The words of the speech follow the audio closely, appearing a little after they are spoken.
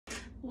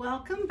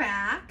Welcome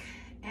back,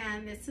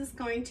 and this is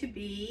going to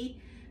be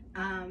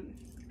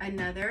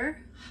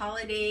another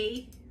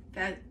holiday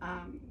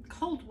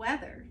cold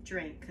weather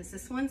drink, because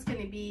this one's going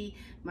to be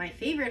my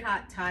favorite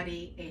hot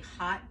toddy, a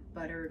hot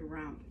buttered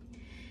rum.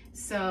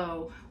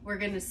 So we're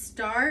going to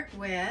start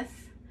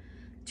with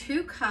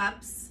 2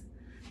 cups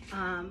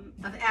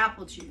of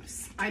apple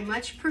juice. I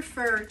much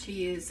prefer to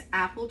use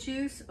apple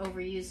juice over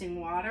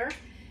using water.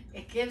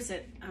 It gives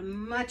it a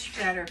much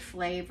better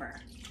flavor.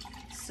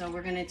 So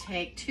we're going to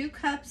take 2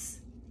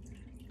 cups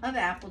of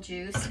apple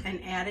juice and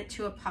add it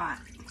to a pot.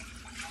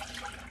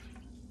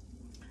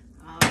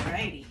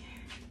 Alrighty.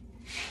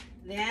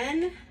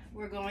 Then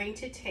we're going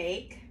to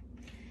take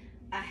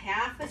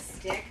half a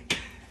stick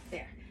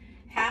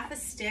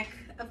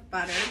of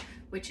butter,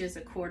 which is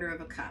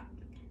 1/4 cup.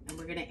 And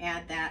we're going to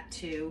add that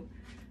to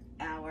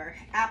our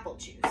apple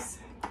juice.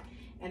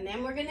 And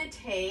then we're going to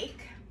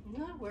take,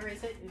 where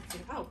is it?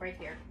 Oh, right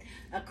here.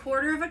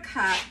 1/4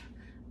 cup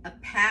of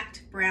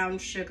packed brown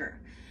sugar.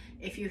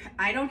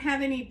 I don't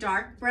have any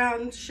dark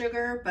brown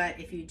sugar, but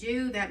if you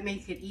do, that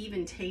makes it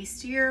even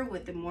tastier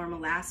with the more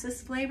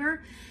molasses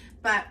flavor.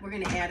 But we're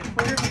going to add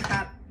 1/4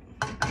 cup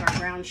of our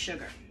brown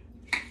sugar.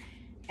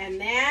 And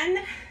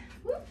then,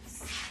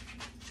 whoops,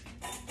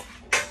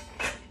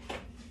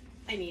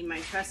 I need my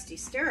trusty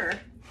stirrer.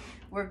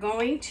 We're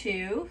going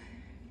to,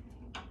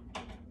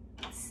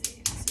 let's see,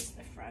 this is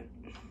the front,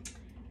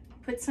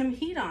 put some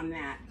heat on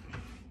that.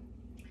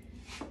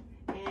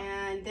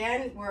 And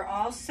then we're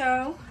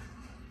also,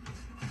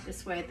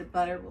 this way the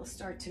butter will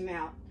start to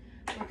melt.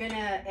 We're going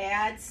to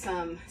add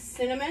some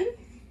cinnamon.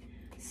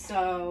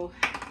 So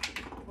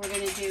we're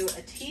going to do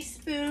a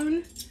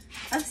teaspoon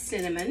of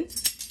cinnamon.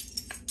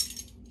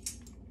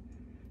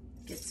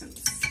 Get some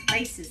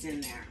spices in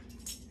there.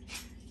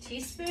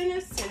 Teaspoon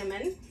of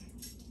cinnamon.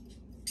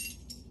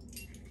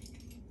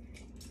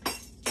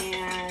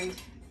 And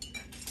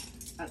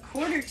a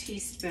 1/4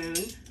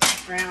 teaspoon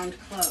of ground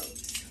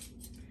cloves.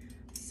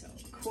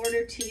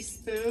 1/4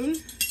 teaspoon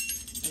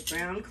of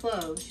ground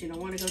cloves. You don't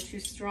want to go too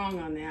strong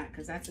on that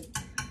because that's a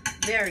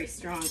very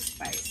strong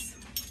spice.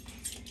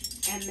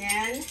 And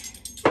then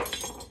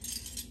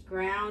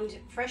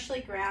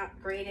freshly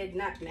grated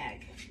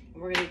nutmeg.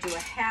 We're going to do a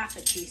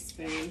 1/2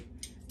 teaspoon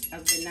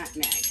of the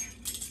nutmeg.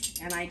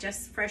 And I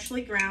just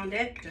freshly ground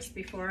it just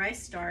before I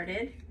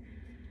started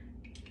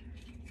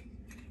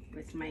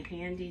with my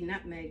handy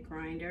nutmeg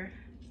grinder.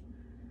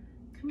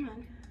 Come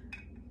on.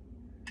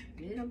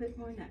 A little bit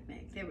more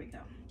nutmeg. There we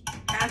go.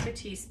 1/2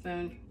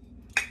 teaspoon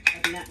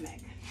of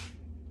nutmeg.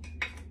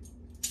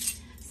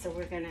 So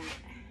we're gonna,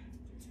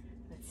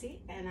 let's see,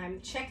 and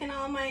I'm checking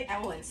all my,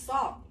 and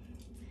salt.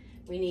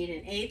 We need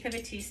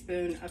 1/8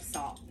 teaspoon of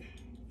salt.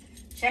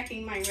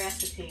 Checking my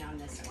recipe on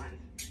this one.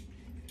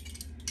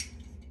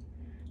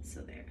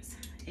 So there's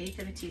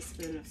 1/8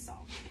 teaspoon of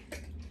salt.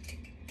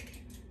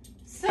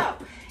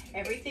 So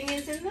everything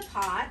is in the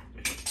pot.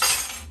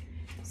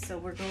 So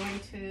we're going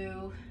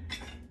to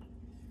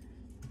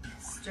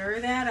stir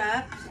that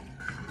up,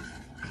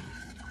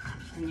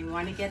 and you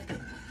want to get the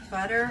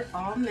butter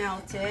all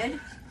melted.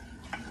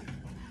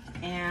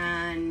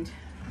 And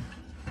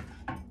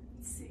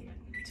let's see,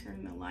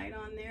 turn the light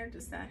on there.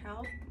 Does that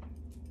help?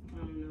 I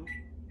don't know.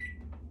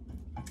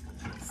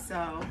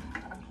 So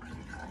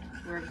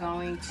we're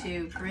going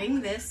to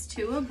bring this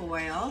to a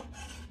boil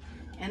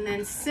and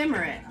then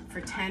simmer it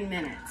for 10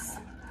 minutes.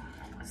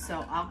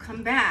 So I'll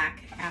come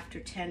back after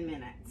 10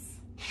 minutes.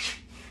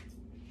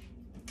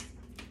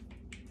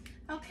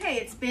 Okay,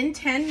 it's been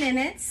 10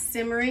 minutes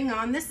simmering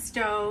on the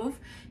stove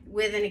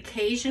with an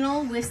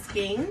occasional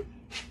whisking.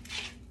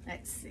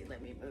 Let's see,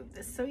 let me move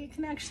this so you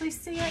can actually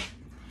see it.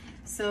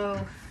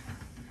 So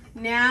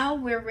now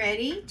we're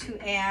ready to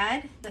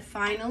add the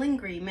final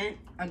ingredient,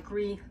 and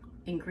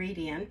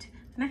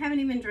I haven't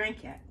even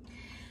drank yet.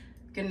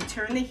 Gonna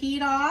turn the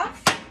heat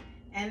off,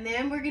 and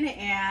then we're gonna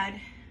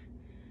add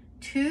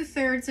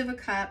 2/3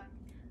 cup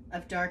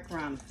of dark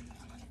rum.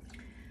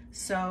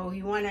 So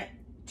you wanna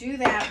do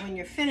that when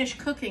you're finished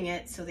cooking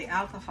it so the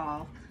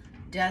alcohol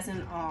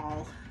doesn't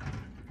all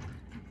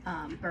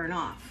burn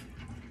off.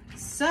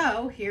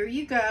 So here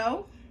you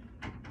go.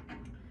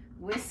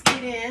 Whisk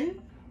it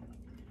in.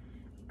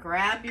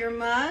 Grab your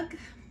mug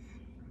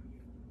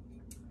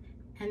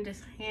and a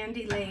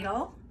handy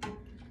ladle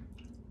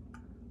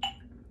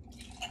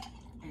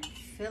and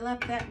fill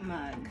up that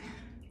mug.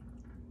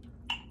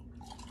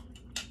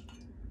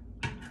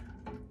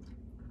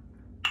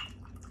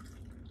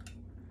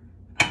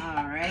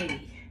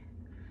 Alrighty.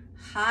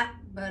 Hot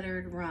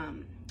buttered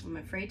rum. I'm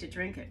afraid to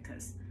drink it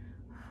because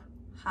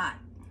hot.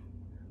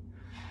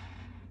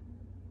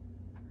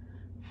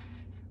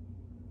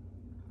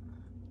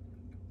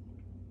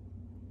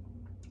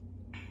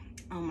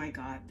 Oh my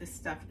God, this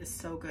stuff is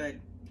so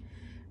good.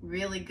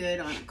 Really good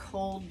on a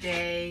cold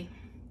day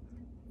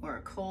or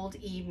a cold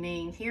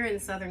evening. Here in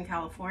Southern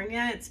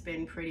California, it's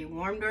been pretty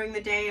warm during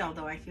the day,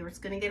 although I hear it's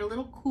gonna get a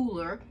little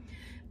cooler,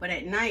 but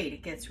at night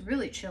it gets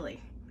really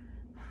chilly.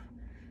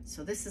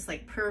 So this is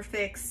like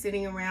perfect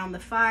sitting around the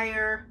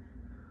fire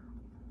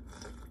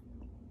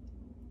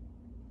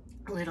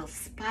a little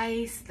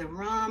spice, the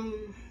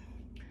rum,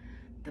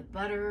 the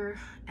butter,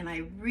 and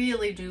I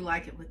really do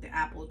like it with the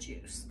apple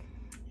juice.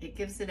 It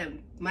gives it a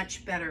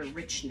much better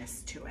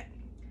richness to it.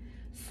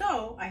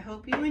 So I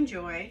hope you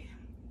enjoy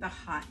the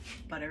hot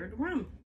buttered rum.